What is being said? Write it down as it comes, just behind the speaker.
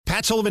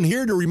Matt Sullivan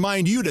here to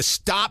remind you to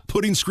stop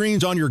putting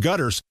screens on your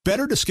gutters.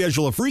 Better to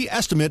schedule a free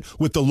estimate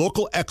with the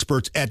local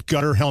experts at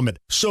Gutter Helmet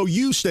so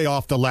you stay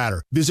off the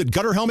ladder. Visit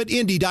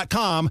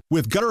GutterHelmetIndy.com.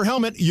 With Gutter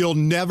Helmet, you'll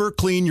never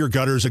clean your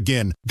gutters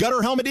again.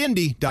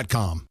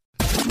 GutterHelmetIndy.com.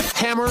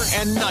 Hammer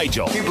and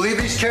Nigel. Can you believe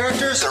these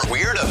characters are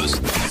weirdos?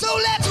 So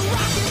let's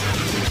rock!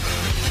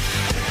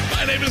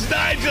 My name is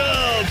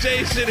Nigel.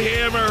 Jason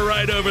Hammer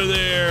right over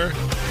there.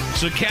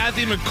 So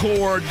Kathy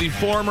McCord, the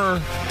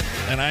former,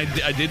 and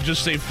I did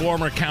just say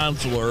former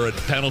counselor at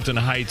Pendleton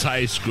Heights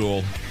High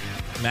School,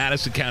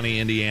 Madison County,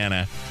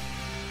 Indiana.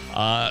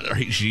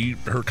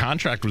 Her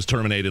contract was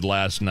terminated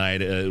last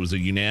night. It was a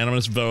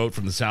unanimous vote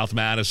from the South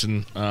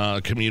Madison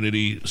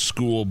Community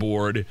School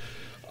Board.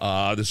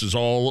 This is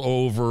all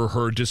over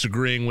her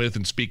disagreeing with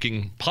and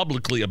speaking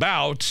publicly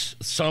about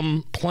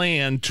some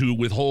plan to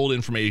withhold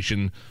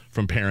information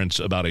from parents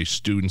about a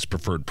student's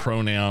preferred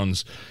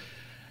pronouns.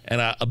 And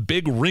a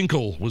big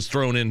wrinkle was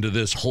thrown into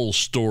this whole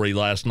story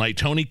last night.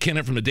 Tony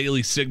Kinnett from the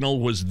Daily Signal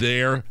was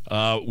there.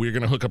 We're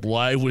going to hook up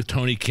live with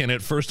Tony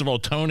Kinnett. First of all,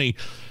 Tony,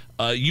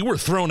 you were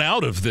thrown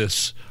out of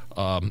this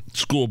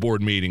school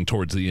board meeting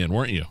towards the end,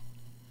 weren't you?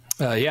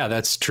 Yeah,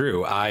 that's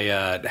true. I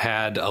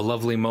had a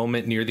lovely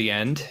moment near the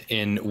end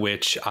in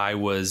which I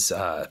was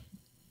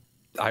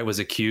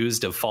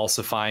accused of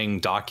falsifying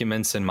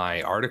documents in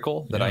my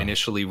article that I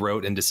initially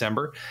wrote in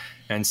December.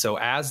 And so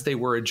as they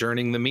were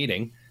adjourning the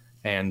meeting,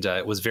 and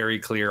it was very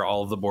clear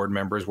all of the board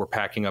members were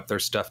packing up their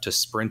stuff to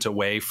sprint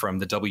away from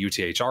the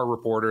WTHR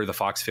reporter, the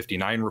Fox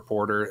 59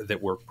 reporter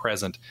that were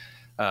present,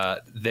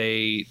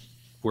 they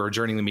were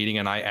adjourning the meeting,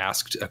 and I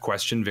asked a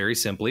question very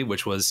simply,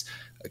 which was,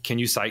 can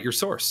you cite your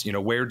source? You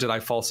know, where did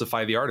I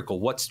falsify the article?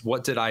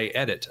 What did I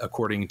edit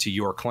according to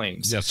your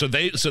claims? Yeah, so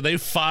they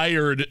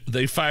fired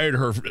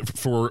her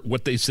for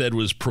what they said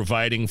was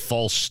providing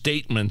false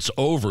statements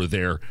over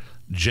their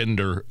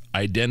gender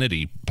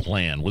identity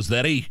plan. Was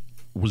that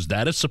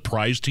a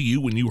surprise to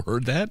you when you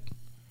heard that?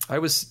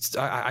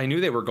 I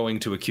knew they were going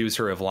to accuse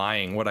her of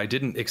lying. What I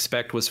didn't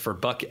expect was for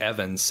Buck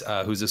Evans,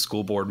 who's a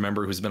school board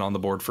member who's been on the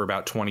board for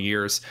about 20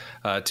 years,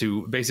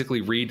 to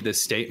basically read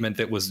this statement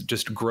that was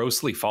just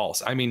grossly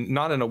false. I mean,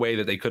 not in a way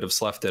that they could have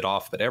sloughed it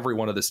off, but every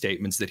one of the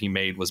statements that he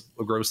made was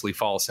grossly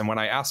false. And when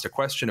I asked a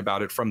question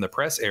about it from the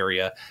press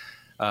area,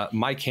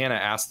 Mike Hanna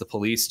asked the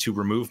police to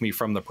remove me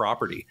from the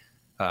property.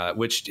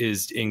 Which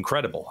is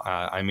incredible.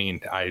 I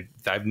mean,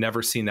 I've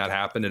never seen that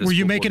happen. Were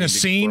you making a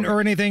scene or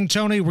anything,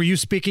 Tony? Were you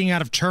speaking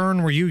out of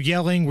turn? Were you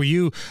yelling? Were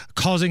you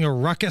causing a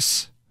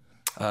ruckus?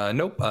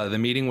 Nope. The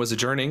meeting was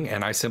adjourning,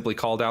 and I simply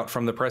called out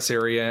from the press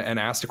area and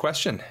asked a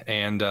question.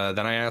 And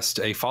then I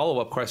asked a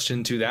follow-up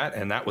question to that,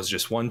 and that was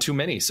just one too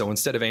many. So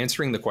instead of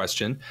answering the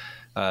question,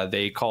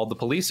 they called the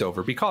police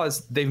over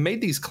because they've made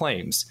these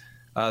claims.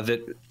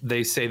 That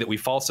they say that we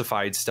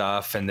falsified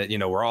stuff and that, you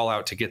know, we're all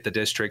out to get the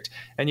district.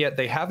 And yet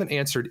they haven't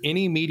answered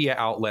any media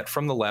outlet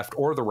from the left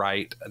or the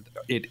right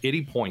at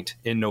any point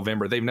in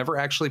November. They've never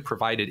actually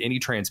provided any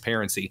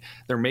transparency.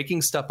 They're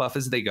making stuff up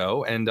as they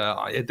go. And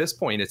at this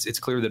point, it's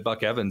clear that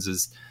Buck Evans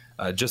is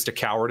just a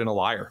coward and a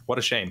liar. What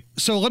a shame.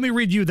 So let me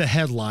read you the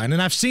headline.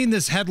 And I've seen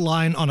this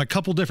headline on a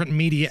couple different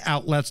media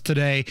outlets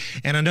today.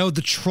 And I know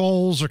the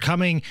trolls are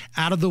coming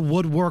out of the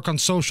woodwork on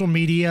social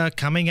media,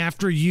 coming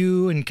after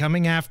you and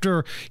coming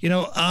after, you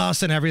know,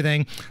 us and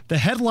everything. The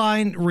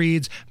headline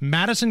reads,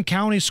 Madison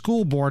County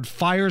School Board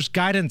fires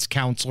guidance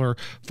counselor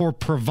for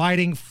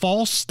providing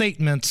false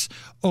statements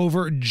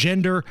over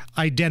gender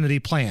identity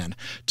plan.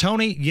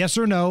 Tony, yes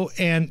or no?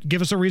 And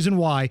give us a reason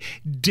why.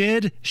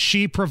 Did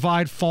she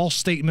provide false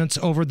statements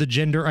over the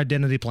gender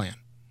identity plan?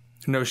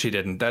 No, she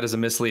didn't. That is a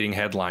misleading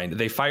headline.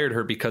 They fired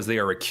her because they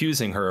are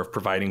accusing her of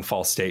providing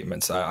false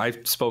statements.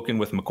 I've spoken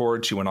with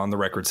McCord. She went on the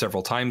record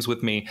several times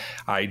with me.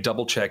 I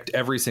double-checked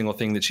every single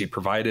thing that she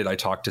provided. I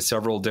talked to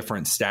several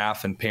different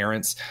staff and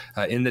parents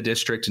in the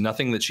district.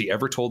 Nothing that she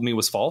ever told me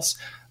was false.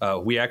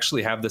 We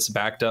actually have this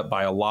backed up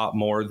by a lot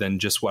more than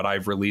just what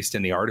I've released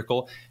in the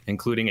article,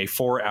 including a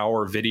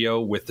 4-hour video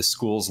with the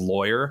school's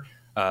lawyer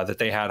that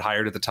they had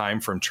hired at the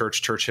time from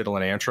Church, Hittle,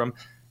 and Antrim.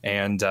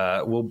 And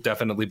we'll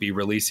definitely be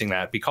releasing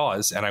that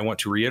because, and I want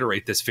to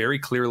reiterate this very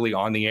clearly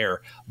on the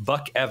air,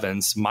 Buck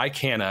Evans, Mike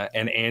Hanna,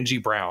 and Angie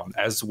Brown,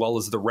 as well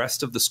as the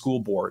rest of the school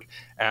board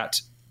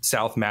at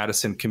South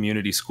Madison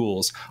Community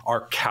Schools,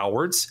 are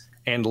cowards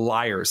and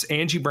liars.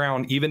 Angie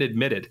Brown even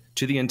admitted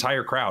to the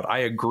entire crowd, I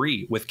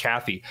agree with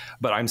Kathy,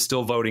 but I'm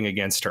still voting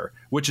against her,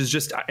 which is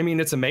just, I mean,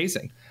 it's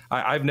amazing.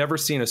 I've never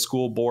seen a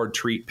school board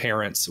treat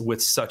parents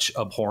with such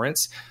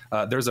abhorrence.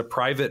 There's a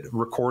private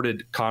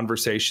recorded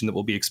conversation that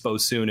will be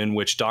exposed soon in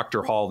which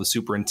Dr. Hall, the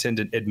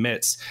superintendent,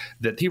 admits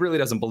that he really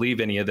doesn't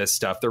believe any of this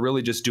stuff. They're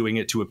really just doing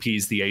it to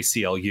appease the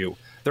ACLU.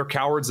 They're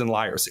cowards and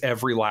liars,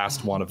 every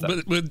last one of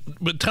them.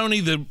 But Tony,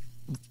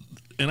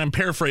 and I'm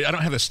paraphrasing, I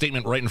don't have a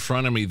statement right in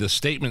front of me. The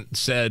statement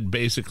said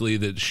basically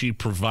that she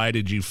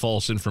provided you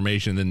false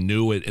information, then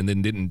knew it, and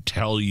then didn't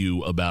tell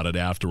you about it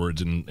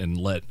afterwards and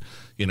let,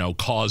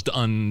 caused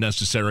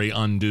unnecessary,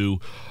 undue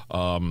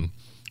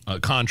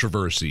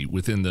controversy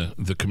within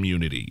the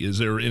community. Is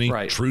there any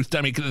truth? I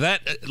mean,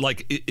 that,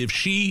 like, if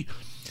she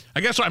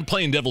I guess I'm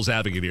playing devil's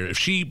advocate here. If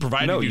she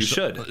provided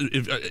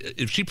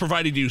if she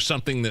provided you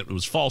something that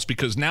was false,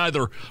 because now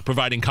they're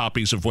providing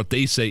copies of what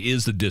they say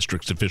is the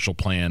district's official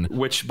plan,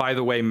 which, by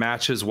the way,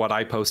 matches what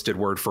I posted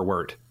word for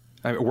word.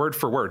 Word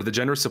for word. The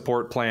gender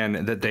support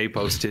plan that they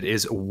posted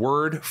is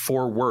word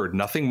for word,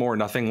 nothing more,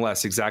 nothing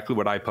less, exactly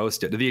what I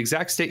posted. The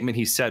exact statement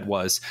he said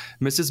was,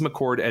 Mrs.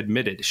 McCord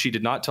admitted she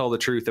did not tell the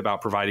truth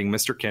about providing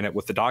Mr. Kennett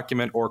with the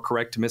document or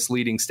correct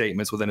misleading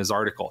statements within his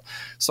article.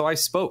 So I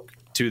spoke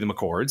to the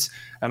McCords,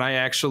 and I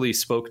actually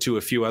spoke to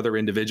a few other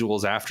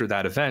individuals after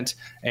that event,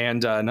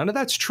 and none of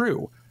that's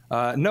true.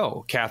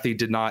 No, Kathy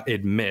did not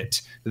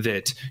admit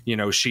that,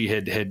 she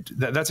had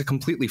that's a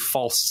completely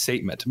false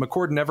statement.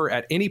 McCord never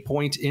at any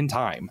point in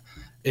time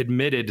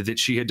admitted that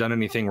she had done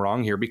anything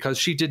wrong here, because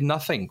she did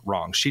nothing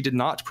wrong. She did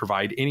not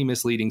provide any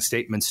misleading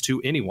statements to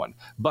anyone.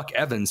 Buck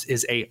Evans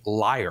is a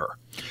liar.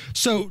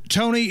 So,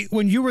 Tony,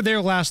 when you were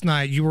there last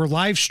night, you were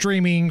live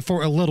streaming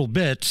for a little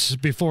bit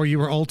before you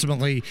were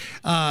ultimately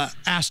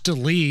asked to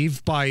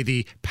leave by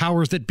the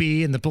powers that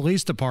be in the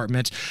police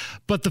department.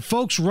 But the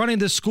folks running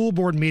the school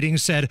board meeting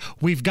said,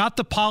 we've got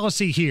the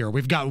policy here.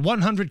 We've got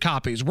 100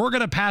 copies. We're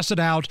going to pass it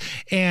out,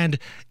 and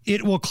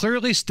it will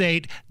clearly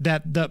state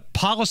that the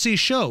policy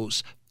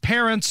shows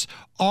parents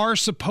are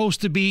supposed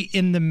to be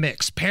in the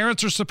mix.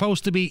 Parents are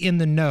supposed to be in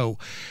the know.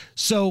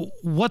 So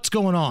what's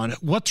going on?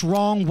 What's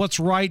wrong? What's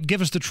right? Give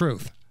us the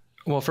truth.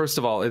 Well, first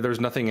of all, there's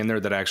nothing in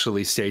there that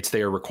actually states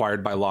they are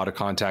required by law to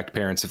contact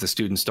parents if the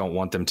students don't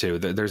want them to.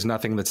 There's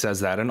nothing that says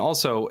that. And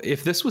also,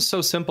 if this was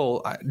so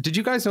simple, did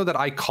you guys know that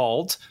I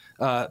called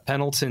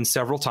Pendleton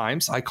several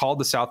times? I called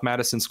the South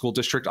Madison School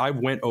District. I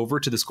went over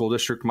to the school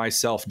district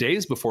myself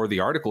days before the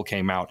article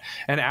came out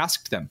and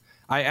asked them.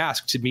 I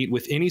asked to meet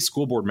with any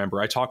school board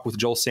member. I talked with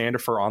Joel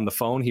Sandifer on the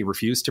phone. He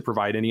refused to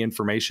provide any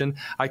information.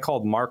 I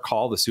called Mark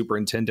Hall, the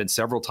superintendent,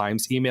 several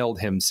times, emailed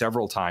him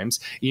several times,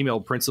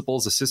 emailed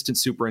principals, assistant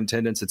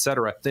superintendents,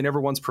 etc. They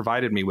never once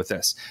provided me with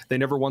this. They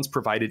never once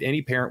provided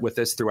any parent with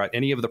this throughout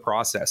any of the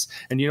process.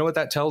 And you know what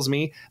that tells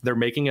me? They're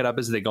making it up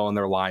as they go, and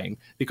they're lying.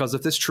 Because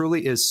if this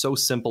truly is so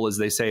simple as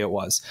they say it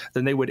was,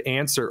 then they would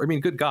answer,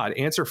 good God,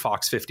 answer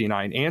Fox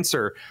 59,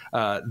 answer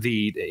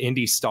the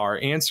Indy Star,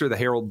 answer the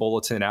Herald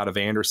Bulletin out of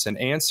Anderson,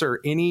 answer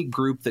any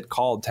group that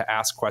called to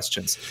ask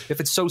questions. If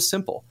it's so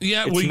simple,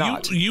 it's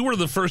not. You were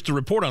the first to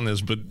report on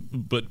this,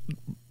 but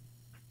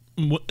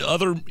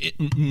other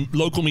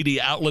local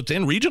media outlets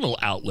and regional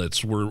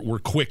outlets were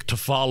quick to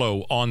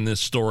follow on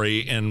this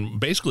story, and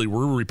basically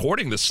were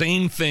reporting the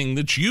same thing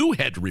that you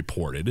had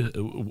reported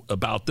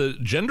about the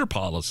gender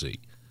policy.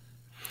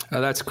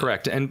 That's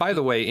correct. And by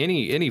the way,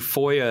 any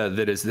FOIA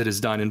that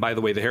is done, and by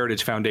the way, the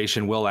Heritage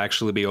Foundation will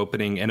actually be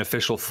opening an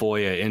official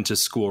FOIA into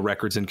school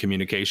records and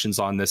communications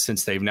on this,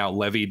 since they've now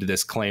levied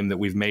this claim that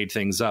we've made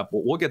things up.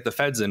 We'll get the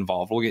feds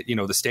involved. We'll get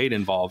the state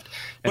involved.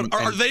 But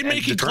are they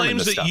making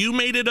claims that you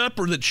made it up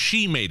or that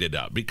she made it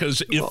up?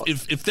 Because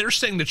if they're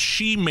saying that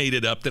she made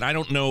it up, then I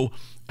don't know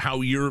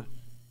how you're,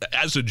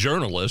 as a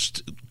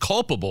journalist,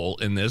 culpable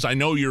in this. I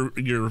know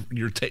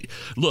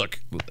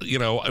look,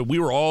 we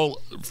were all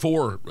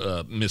for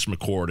Miss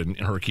McCord and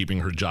her keeping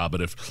her job,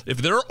 but if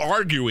they're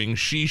arguing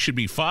she should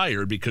be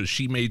fired because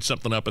she made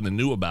something up and then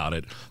knew about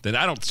it, then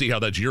I don't see how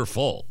that's your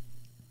fault.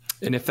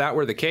 And if that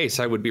were the case,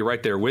 I would be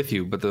right there with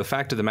you. But the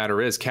fact of the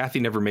matter is,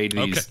 Kathy never made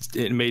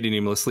any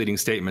misleading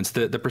statements.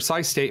 The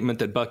precise statement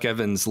that Buck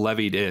Evans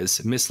levied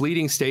is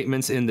misleading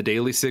statements in the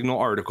Daily Signal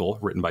article,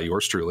 written by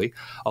yours truly,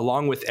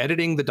 along with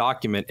editing the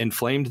document,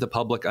 inflamed the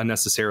public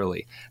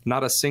unnecessarily.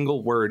 Not a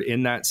single word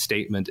in that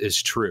statement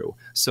is true.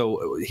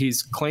 So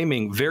he's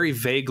claiming very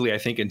vaguely, I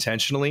think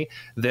intentionally,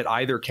 that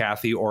either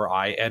Kathy or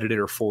I edited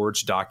or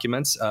forged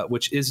documents,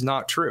 which is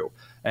not true.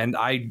 And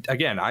I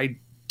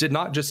did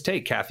not just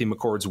take Kathy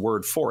McCord's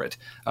word for it.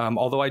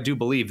 Although I do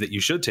believe that you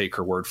should take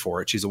her word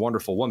for it. She's a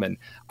wonderful woman.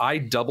 I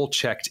double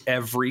checked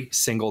every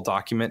single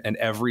document and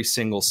every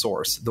single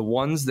source. The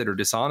ones that are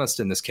dishonest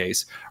in this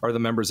case are the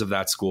members of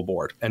that school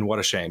board. And what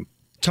a shame.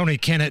 Tony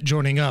Kennett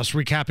joining us,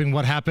 recapping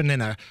what happened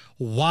in a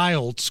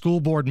wild school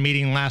board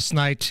meeting last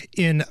night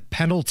in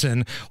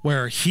Pendleton,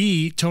 where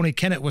Tony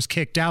Kennett, was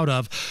kicked out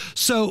of.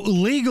 So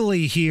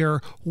legally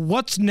here,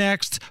 what's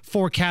next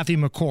for Kathy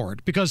McCord?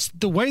 Because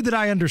the way that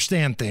I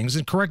understand things,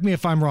 and correct me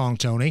if I'm wrong,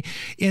 Tony,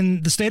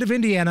 in the state of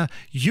Indiana,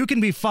 you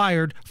can be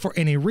fired for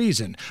any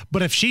reason.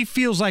 But if she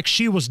feels like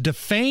she was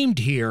defamed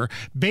here,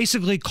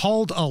 basically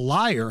called a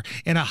liar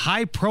in a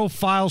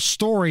high-profile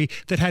story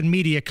that had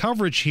media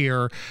coverage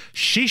here,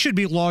 she should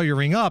be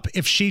lawyering up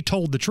if she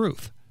told the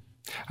truth.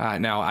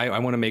 Now, I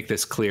want to make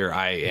this clear.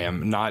 I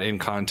am not in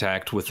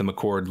contact with the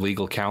McCord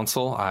legal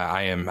counsel.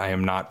 I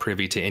am not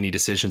privy to any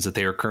decisions that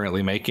they are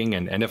currently making.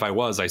 And if I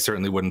was, I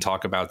certainly wouldn't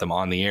talk about them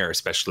on the air,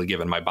 especially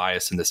given my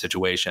bias in the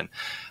situation.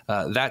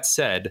 That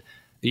said,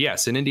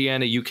 Yes, in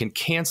Indiana, you can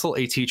cancel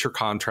a teacher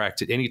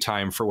contract at any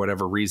time for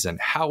whatever reason.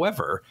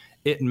 However,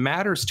 it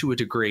matters to a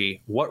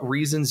degree what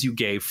reasons you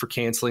gave for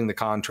canceling the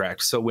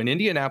contract. So when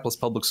Indianapolis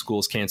Public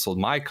Schools canceled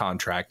my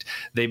contract,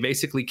 they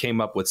basically came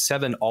up with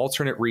 7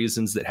 alternate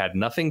reasons that had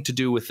nothing to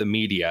do with the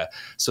media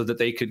so that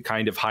they could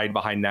kind of hide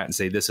behind that and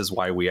say, this is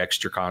why we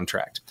X'd your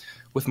contract.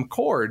 With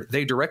McCord,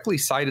 they directly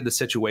cited the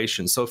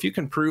situation. So if you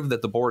can prove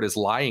that the board is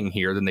lying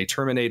here, then they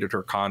terminated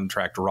her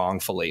contract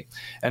wrongfully.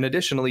 And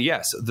additionally,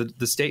 yes,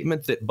 the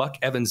statement that Buck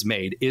Evans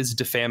made is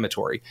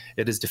defamatory.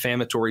 It is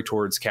defamatory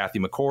towards Kathy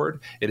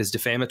McCord. It is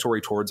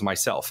defamatory towards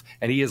myself.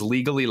 And he is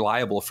legally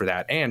liable for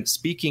that. And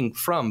speaking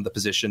from the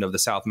position of the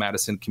South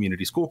Madison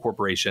Community School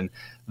Corporation,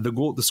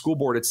 the school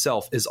board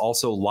itself is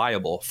also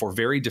liable for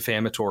very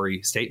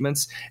defamatory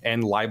statements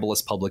and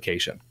libelous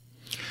publication.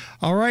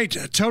 All right,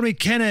 Tony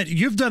Kinnett,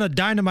 you've done a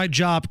dynamite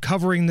job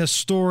covering this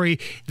story.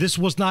 This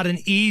was not an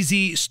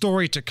easy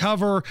story to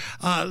cover.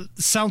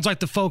 Sounds like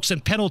the folks in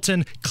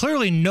Pendleton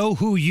clearly know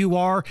who you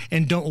are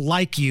and don't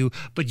like you,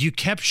 but you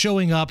kept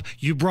showing up.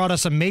 You brought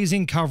us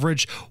amazing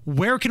coverage.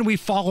 Where can we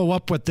follow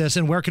up with this,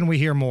 and where can we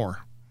hear more?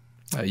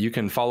 You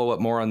can follow up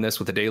more on this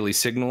with the Daily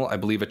Signal. I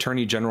believe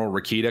Attorney General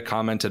Rokita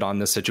commented on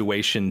this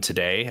situation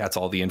today. That's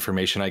all the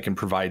information I can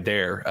provide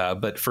there.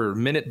 But for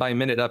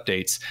minute-by-minute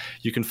updates,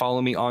 you can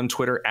follow me on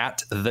Twitter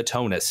at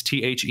TheTonus,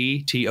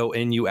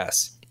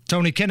 TheTonus.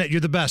 Tony Kinnett, you're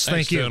the best.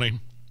 Thanks, Thank you. Tony.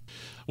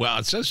 Well,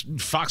 it says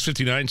Fox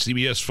 59,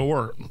 CBS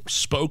 4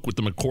 spoke with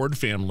the McCord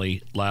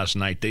family last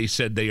night. They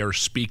said they are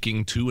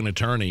speaking to an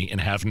attorney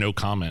and have no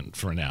comment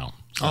for now.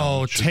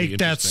 Take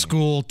that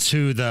school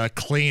to the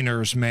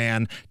cleaners,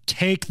 man.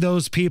 Take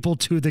those people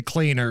to the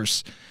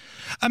cleaners.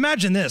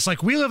 Imagine this.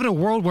 Like, we live in a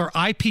world where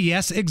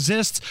IPS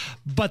exists,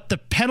 but the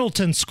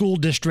Pendleton School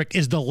District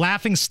is the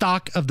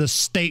laughingstock of the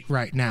state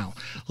right now.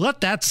 Let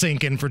that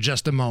sink in for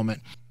just a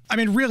moment. I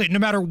mean, really, no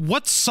matter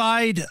what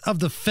side of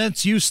the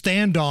fence you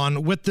stand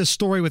on with this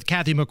story with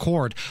Kathy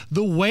McCord,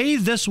 the way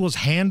this was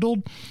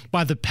handled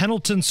by the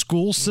Pendleton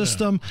school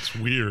system, it's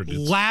weird.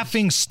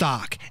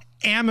 Laughingstock,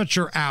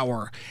 amateur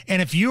hour.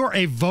 And if you're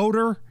a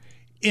voter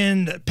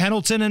in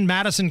Pendleton and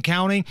Madison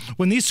County,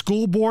 when these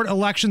school board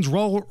elections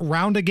roll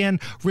around again,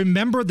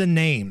 remember the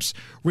names.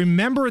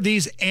 Remember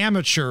these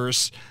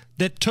amateurs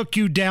that took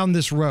you down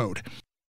this road.